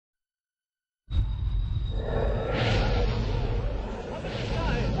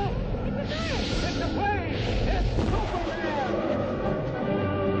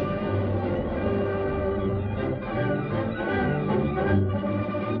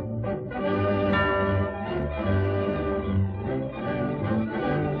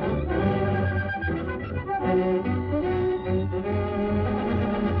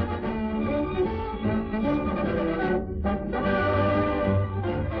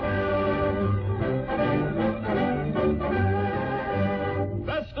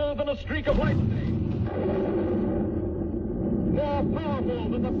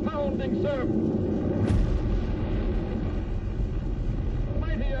never-ending surf.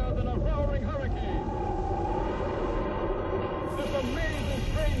 Mightier than a roaring hurricane. This amazing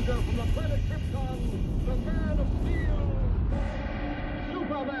stranger from the planet Krypton, the Man of Steel,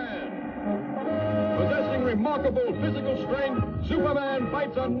 Superman. Possessing remarkable physical strength, Superman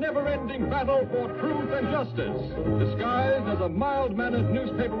fights a never-ending battle for truth and justice, disguised as a mild-mannered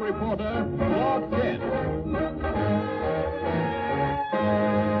newspaper reporter, Clark Kent.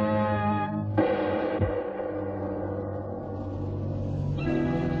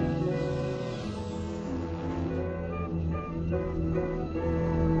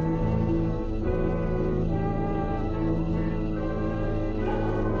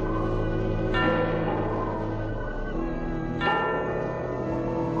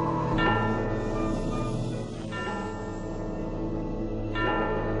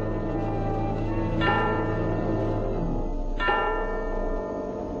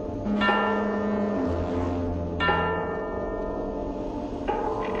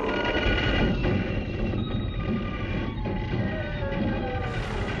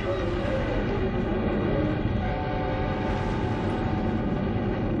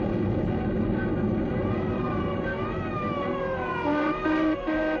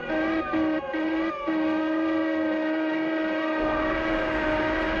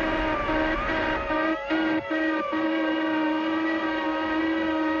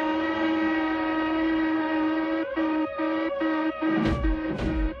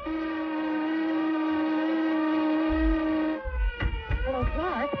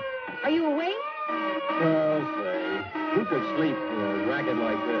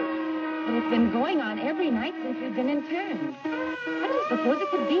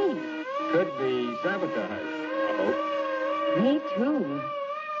 Could be sabotage, I hope. Me too.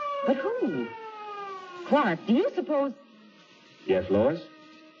 But who? Clark, do you suppose... Yes, Lois?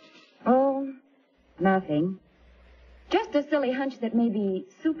 Oh, nothing. Just a silly hunch that maybe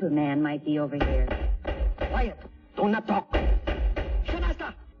Superman might be over here. Quiet. Do not talk.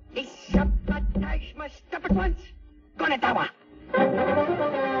 Shunasta! This sabotage must stop at once. Konetawa!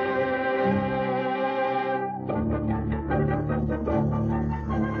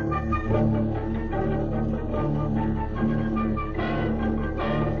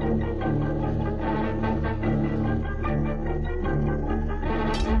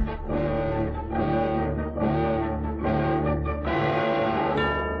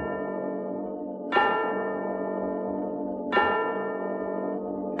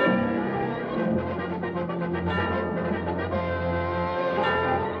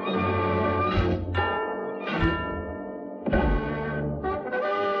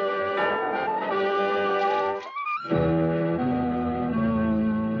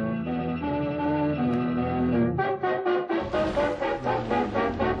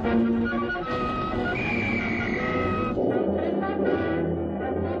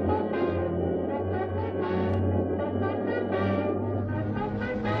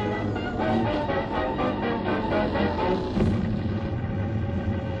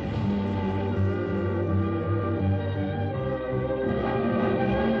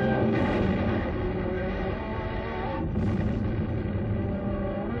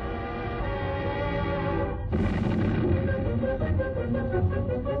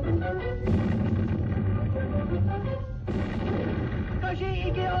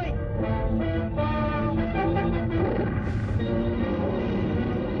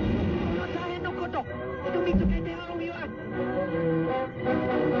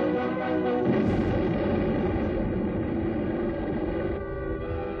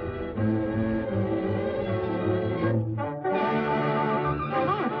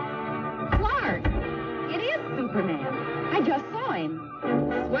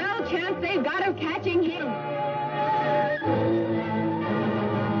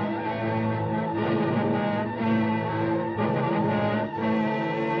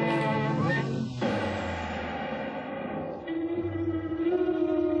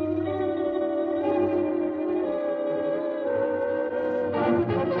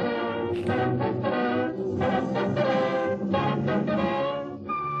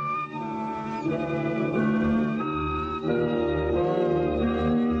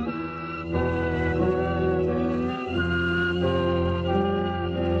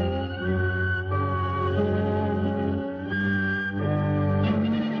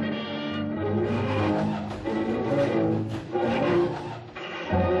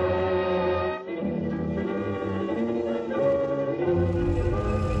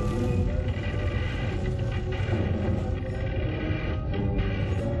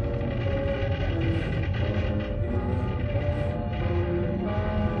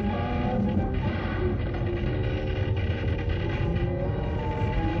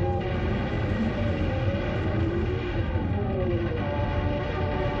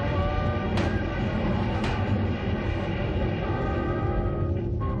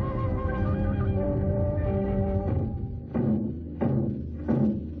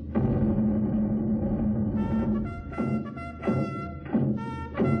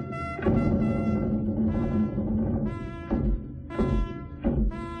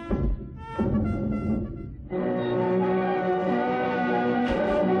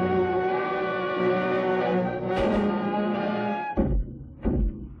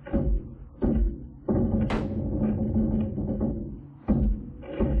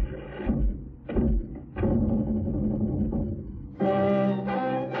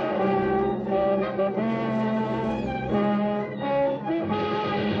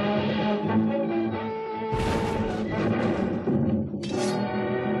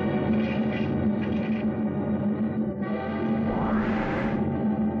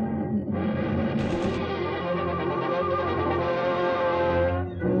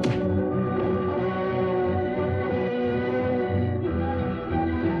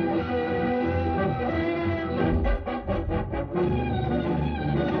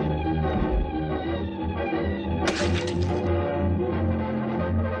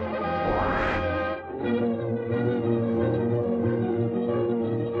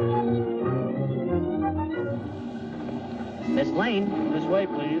 Miss Lane? This way,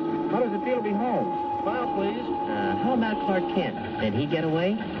 please. How does it feel to be home? File, please. How about Clark Kent? Did he get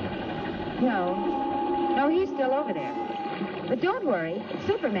away? No. No, he's still over there. But don't worry.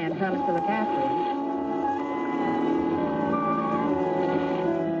 Superman promised to look after him.